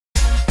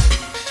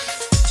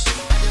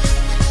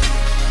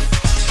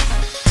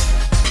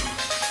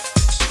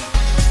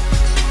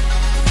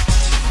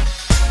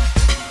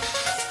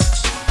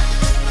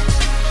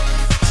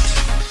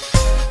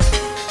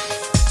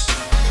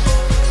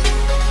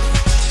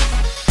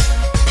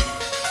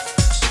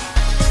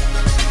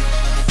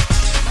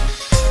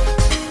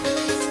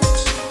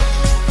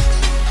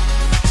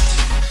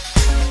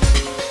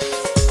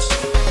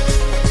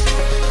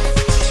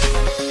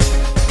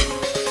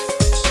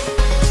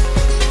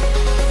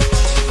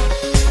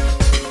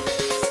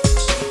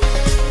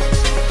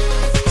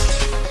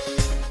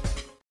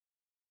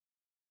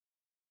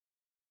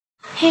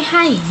Hey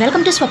hi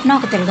welcome to స్వప్న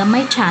ఒక తెలుగు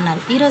అమ్మాయి channel.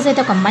 ఈరోజు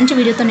అయితే ఒక మంచి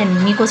వీడియోతో నేను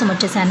మీకోసం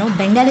వచ్చేసాను.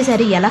 బెంగాలీ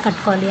సారీ ఎలా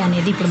కట్టుకోవాలి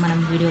అనేది ఇప్పుడు మనం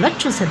వీడియోలో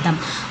చూసేద్దాం.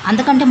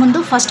 అంతకంటే ముందు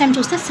ఫస్ట్ టైం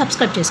చూస్తే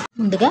సబ్స్క్రైబ్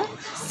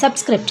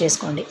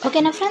చేసుకోండి.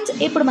 ఓకేనా ఫ్రెండ్స్,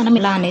 ఇప్పుడు మనం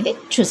ఇలా అనేది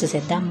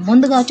చూసేసేద్దాం.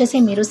 ముందుగా వచ్చేసి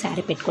మీరు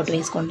శారీ పెట్టుకోటి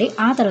వేసుకోండి.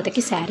 ఆ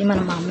తర్వాతకి శారీ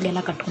మనం మామూలు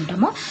ఎలా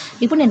కట్టుకుంటామో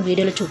ఇప్పుడు నేను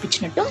వీడియోలో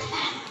చూపించినట్టు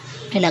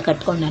ఇలా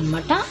కట్టుకోండి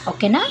అనమాట.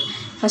 ఓకేనా,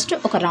 ఫస్ట్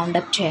ఒక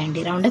రౌండప్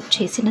చేయండి. రౌండప్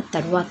చేసిన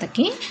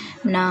తర్వాతకి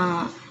నా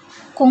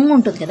కొంగు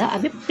ఉంటుంది కదా,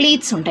 అవి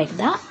ప్లీట్స్ ఉంటాయి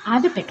కదా,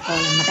 అవి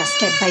పెట్టుకోవాలన్నమాట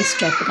స్టెప్ బై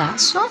స్టెప్గా.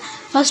 సో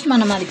ఫస్ట్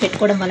మనం అది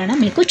పెట్టుకోవడం వలన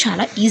మీకు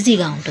చాలా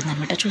ఈజీగా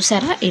ఉంటుందన్నమాట.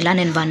 చూసారా, ఇలా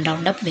నేను 1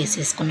 రౌండప్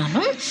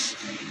వేసేసుకున్నాను.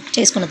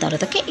 చేసుకున్న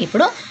తర్వాతకి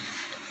ఇప్పుడు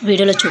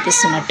వీడియోలో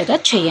చూపిస్తున్నట్టుగా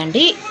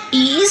చేయండి.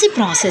 Easy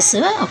process.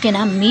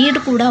 ఓకేనా, మీరు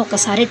కూడా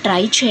ఒకసారి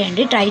ట్రై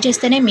చేయండి. ట్రై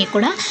చేస్తేనే మీకు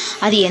కూడా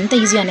అది ఎంత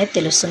ఈజీ అనేది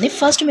తెలుస్తుంది.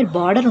 ఫస్ట్ మీరు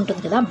బార్డర్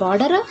ఉంటుంది కదా,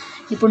 బార్డర్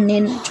ఇప్పుడు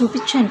నేను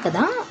చూపించాను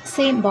కదా,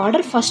 సేమ్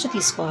బార్డర్ ఫస్ట్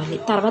తీసుకోవాలి.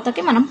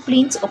 తర్వాతకి మనం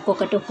ప్లీన్స్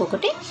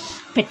ఒక్కొక్కటి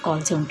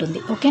పెట్టుకోవాల్సి ఉంటుంది.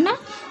 ఓకేనా,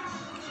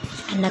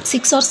 నాకు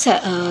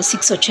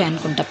 6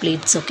 వచ్చాయనుకుంటా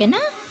ప్లీట్స్.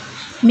 ఓకేనా,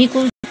 మీకు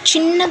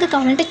చిన్నగా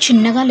కావాలంటే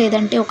చిన్నగా,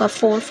 లేదంటే ఒక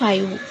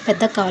 4-5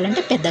 పెద్దగా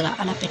కావాలంటే పెద్దగా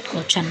అలా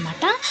పెట్టుకోవచ్చు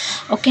అనమాట.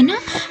 ఓకేనా,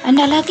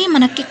 అండ్ అలాగే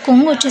మనకి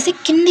కొంగు వచ్చేసి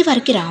కింది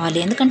వరకు రావాలి.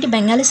 ఎందుకంటే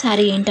బెంగాలీ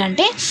శారీ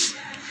ఏంటంటే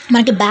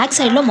మనకి బ్యాక్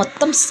సైడ్లో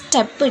మొత్తం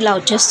స్టెప్ ఇలా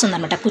వచ్చేస్తుంది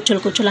అనమాట.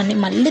 కుచ్చులు అన్నీ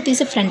మళ్ళీ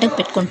తీసి ఫ్రంట్కి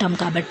పెట్టుకుంటాం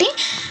కాబట్టి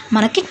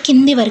మనకి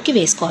కింది వరకు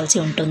వేసుకోవాల్సి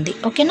ఉంటుంది.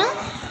 ఓకేనా,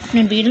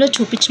 నేను వీడియోలో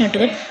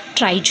చూపించినట్టుగా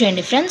ట్రై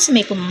చేయండి ఫ్రెండ్స్.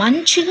 మీకు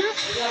మంచిగా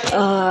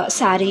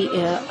శారీ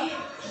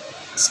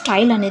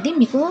స్టైల్ అనేది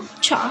మీకు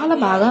చాలా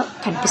బాగా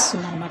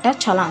కనిపిస్తుంది అనమాట.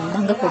 చాలా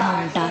అందంగా కూడా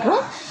ఉంటారు.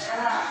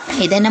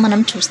 ఏదైనా మనం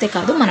చూస్తే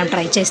కాదు, మనం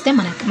ట్రై చేస్తే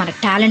మన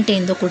టాలెంట్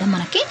ఏందో కూడా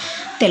మనకి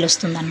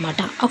తెలుస్తుంది అనమాట.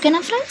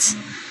 ఓకేనా ఫ్రెండ్స్,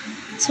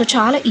 సో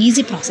చాలా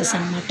ఈజీ ప్రాసెస్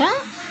అనమాట.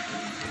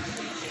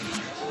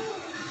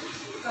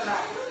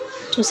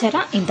 చూసారా,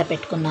 ఇంత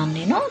పెట్టుకున్నాను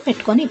నేను.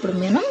 పెట్టుకొని ఇప్పుడు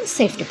మనం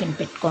సేఫ్టీ పిన్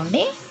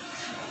పెట్టుకోండి.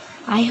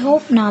 ఐ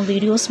హోప్ నా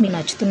వీడియోస్ మీకు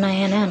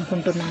నచ్చుతున్నాయని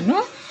అనుకుంటున్నాను.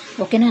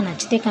 ఓకేనా,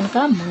 నచ్చితే కనుక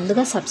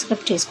ముందుగా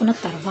సబ్స్క్రైబ్ చేసుకున్న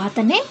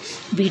తర్వాతనే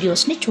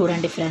వీడియోస్ని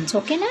చూడండి ఫ్రెండ్స్.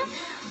 ఓకేనా,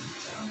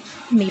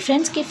 మీ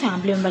ఫ్రెండ్స్కి,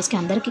 ఫ్యామిలీ మెంబర్స్కి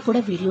అందరికీ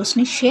కూడా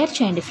వీడియోస్ని షేర్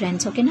చేయండి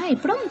ఫ్రెండ్స్. ఓకేనా,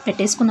 ఇప్పుడు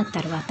పెట్టేసుకున్న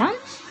తర్వాత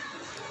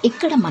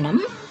ఇక్కడ మనం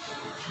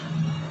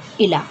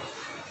ఇలా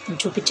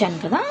చూపించాను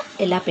కదా,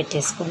 ఇలా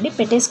పెట్టేసుకోండి.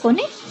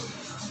 పెట్టేసుకొని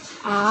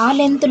ఆ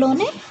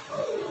లెంత్లోనే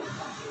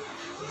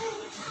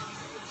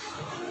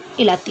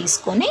ఇలా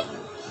తీసుకొని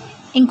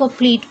ఇంకో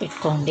ప్లీట్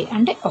పెట్టుకోండి.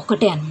 అంటే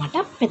ఒకటే అనమాట,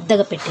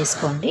 పెద్దగా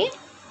పెట్టేసుకోండి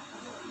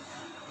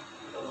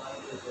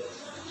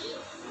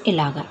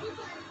ఇలాగా.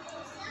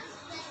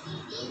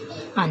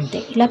 అంతే,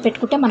 ఇలా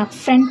పెట్టుకుంటే మనకు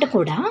ఫ్రంట్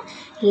కూడా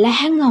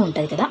లెహంగా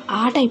ఉంటుంది కదా,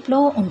 ఆ టైప్లో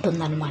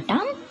ఉంటుందన్నమాట.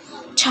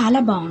 చాలా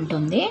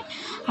బాగుంటుంది.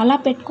 అలా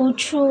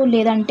పెట్టుకోవచ్చు,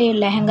 లేదంటే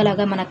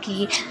లెహంగాలాగా మనకి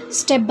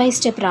స్టెప్ బై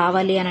స్టెప్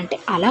రావాలి అని అంటే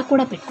అలా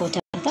కూడా పెట్టుకోవచ్చు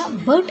కదా.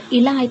 బట్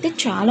ఇలా అయితే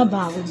చాలా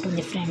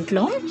బాగుంటుంది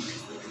ఫ్రంట్లో,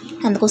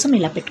 అందుకోసం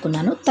ఇలా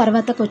పెట్టుకున్నాను.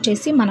 తర్వాతకు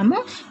వచ్చేసి మనము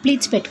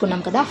ప్లీట్స్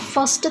పెట్టుకున్నాం కదా,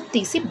 ఫస్ట్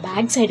తీసి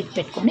బ్యాక్ సైడ్కి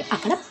పెట్టుకొని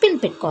అక్కడ పిన్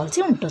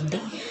పెట్టుకోవాల్సి ఉంటుంది.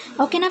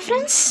 ఓకేనా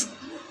ఫ్రెండ్స్,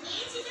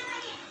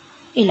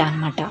 ఇలా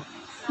అన్నమాట.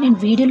 నేను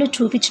వీడియోలో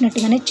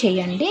చూపించినట్టుగానే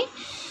చేయండి,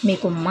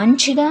 మీకు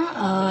మంచిగా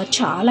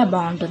చాలా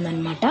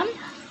బాగుంటుందన్నమాట.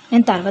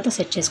 నేను తర్వాత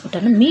సెట్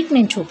చేసుకుంటాను. మీకు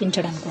నేను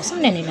చూపించడం కోసం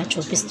నేను ఇలా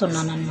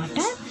చూపిస్తున్నాను అనమాట.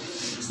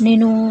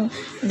 నేను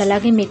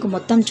అలాగే మీకు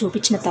మొత్తం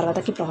చూపించిన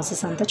తర్వాతకి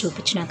ప్రాసెస్ అంతా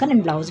చూపించినాక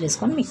నేను బ్లౌజ్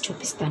వేసుకొని మీకు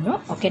చూపిస్తాను.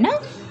 ఓకేనా,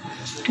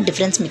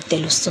 డిఫరెన్స్ మీకు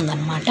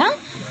తెలుస్తుందన్నమాట.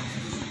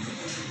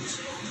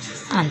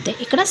 అంతే,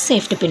 ఇక్కడ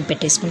సేఫ్టీ పిన్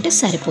పెట్టేసుకుంటే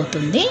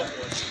సరిపోతుంది.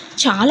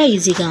 చాలా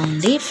ఈజీగా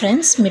ఉంది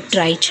ఫ్రెండ్స్, మీరు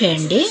ట్రై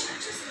చేయండి.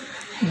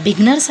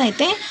 బిగినర్స్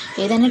అయితే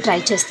ఏదైనా ట్రై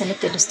చేస్తేనే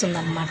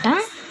తెలుస్తుందన్నమాట.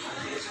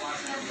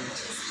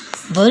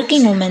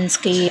 వర్కింగ్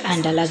ఉమెన్స్కి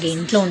అండ్ అలాగే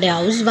ఇంట్లో ఉండే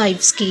హౌస్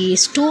వైఫ్స్కి,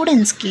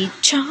 స్టూడెంట్స్కి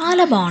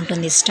చాలా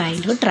బాగుంటుంది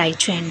స్టైల్. ట్రై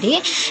చేయండి.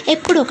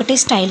 ఎప్పుడు ఒకటే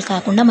స్టైల్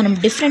కాకుండా మనం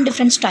డిఫరెంట్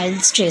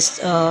స్టైల్స్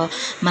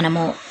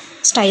మనము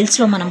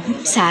స్టైల్స్లో మనం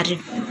శారీ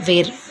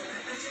వేర్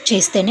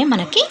చేస్తేనే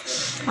మనకి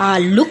ఆ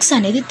లుక్స్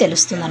అనేది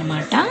తెలుస్తుంది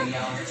అనమాట.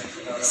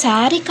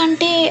 శారీ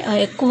కంటే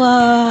ఎక్కువ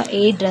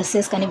ఏ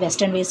డ్రెస్సెస్ కానీ,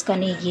 వెస్ట్రన్ వేర్స్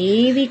కానీ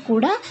ఏవి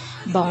కూడా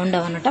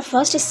బాగుండవు అనమాట.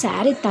 ఫస్ట్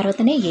శారీ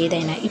తర్వాతనే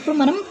ఏదైనా. ఇప్పుడు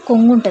మనం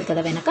కొంగు ఉంటుంది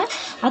కదా వెనక,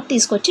 అది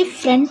తీసుకొచ్చి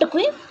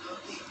ఫ్రంట్కి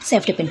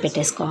సేఫ్టీ పిన్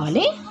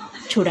పెట్టేసుకోవాలి.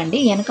 చూడండి,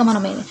 వెనక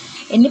మనం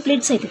ఎన్ని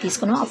ప్లీట్స్ అయితే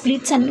తీసుకున్నామో ఆ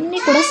ప్లీట్స్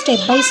అన్నీ కూడా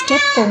స్టెప్ బై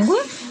స్టెప్ కొంగు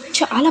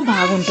చాలా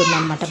బాగుంటుంది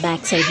అనమాట.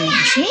 బ్యాక్ సైడ్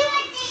నుంచి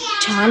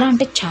చాలా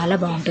అంటే చాలా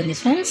బాగుంటుంది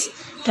ఫ్రెండ్స్.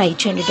 ట్రై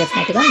చేయండి,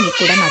 డెఫినెట్గా మీకు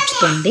కూడా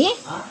నచ్చుతుంది.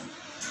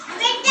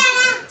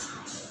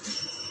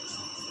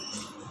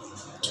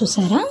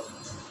 చూసారా,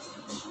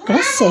 ఇక్కడ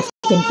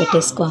సేఫ్టీ పిన్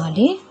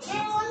పెట్టేసుకోవాలి.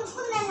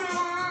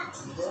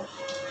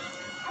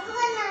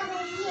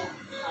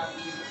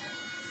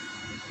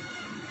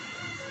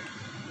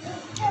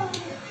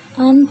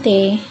 అంతే,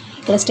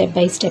 ఇక్కడ స్టెప్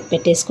బై స్టెప్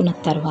పెట్టేసుకున్న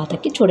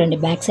తర్వాతకి చూడండి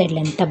బ్యాక్ సైడ్లో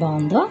ఎంత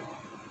బాగుందో,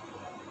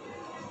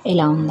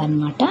 ఎలా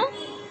ఉందన్నమాట.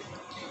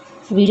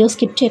 వీడియో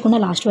స్కిప్ చేయకుండా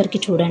లాస్ట్ వరకు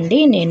చూడండి.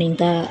 నేను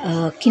ఇంకా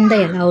కింద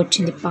ఎలా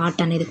వచ్చింది పార్ట్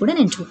అనేది కూడా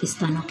నేను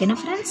చూపిస్తాను. ఓకేనా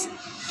ఫ్రెండ్స్,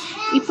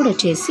 ఇప్పుడు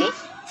వచ్చేసి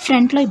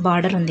ఫ్రంట్లో ఈ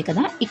బార్డర్ ఉంది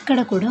కదా, ఇక్కడ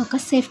కూడా ఒక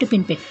సేఫ్టీ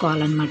పిన్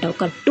పెట్టుకోవాలన్నమాట.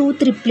 ఒక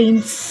 2-3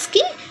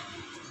 పిన్స్కి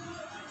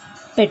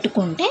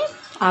పెట్టుకుంటే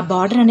ఆ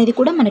బార్డర్ అనేది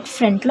కూడా మనకి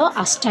ఫ్రంట్లో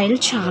ఆ స్టైల్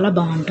చాలా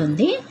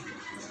బాగుంటుంది.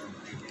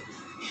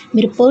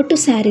 మీరు పట్టు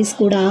శారీస్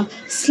కూడా,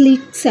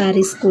 స్లీక్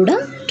శారీస్ కూడా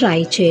ట్రై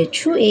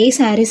చేయొచ్చు. ఏ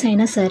శారీస్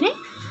అయినా సరే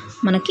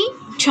మనకి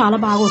చాలా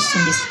బాగా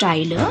వస్తుంది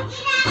స్టైల్.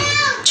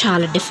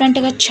 చాలా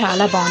డిఫరెంట్గా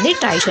చాలా బాగుంది.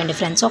 ట్రై చేయండి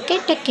friends. Okay,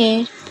 take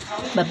care,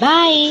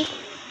 bye.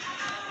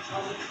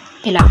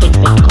 ఇలా పిన్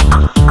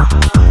పెట్టుకోవాలి,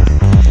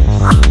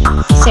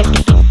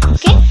 సేఫ్టీ పిన్.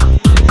 ఓకే,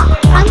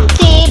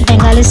 అంతే,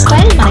 బెంగాలీ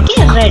స్టైల్ మనకి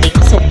ready.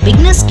 So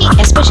బిగినర్స్కి,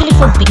 especially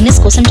for beginners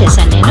కోసం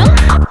చేశాను నేను.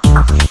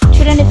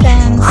 చూడండి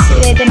ఫ్రెండ్స్,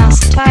 ఇదైతే నా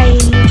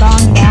స్టైల్.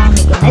 బాగుందా?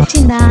 మీకు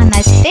నచ్చిందా?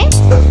 నచ్చితే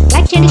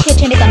లైక్ చేయండి, షేర్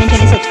చేయండి, కామెంట్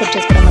చేయండి, సబ్స్క్రైబ్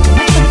చేసుకోవడం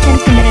మర్చిపోకండి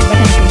ఫ్రెండ్స్. కింద రెడ్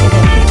బటన్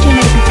క్లిక్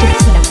చేయండి. క్లిక్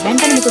చేసుకున్న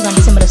వెంటనే మీకు గంట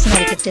సింబల్ వస్తుంది,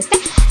 అది క్లిక్ చేస్తే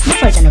మీ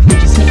ఫర్దర్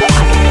నోటిఫికేషన్స్ మీకు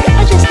ఆటోమేటిక్గా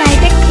వచ్చేస్తాయి.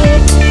 Take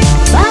care,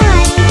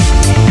 bye.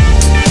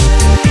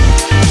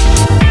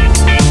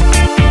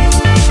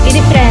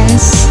 ఇది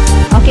ఫ్రెండ్స్,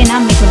 ఓకేనా?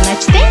 మీకు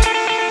నచ్చితే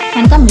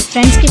కనుక మీ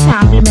ఫ్రెండ్స్కి,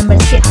 ఫ్యామిలీ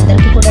మెంబర్స్కి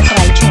అందరికీ కూడా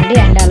ట్రై చేయండి.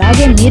 అండ్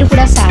అలాగే మీరు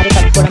కూడా శారీ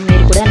కట్టుకోవడం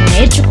మీరు కూడా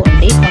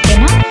నేర్చుకోండి.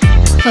 ఓకేనా?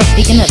 For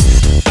beginners.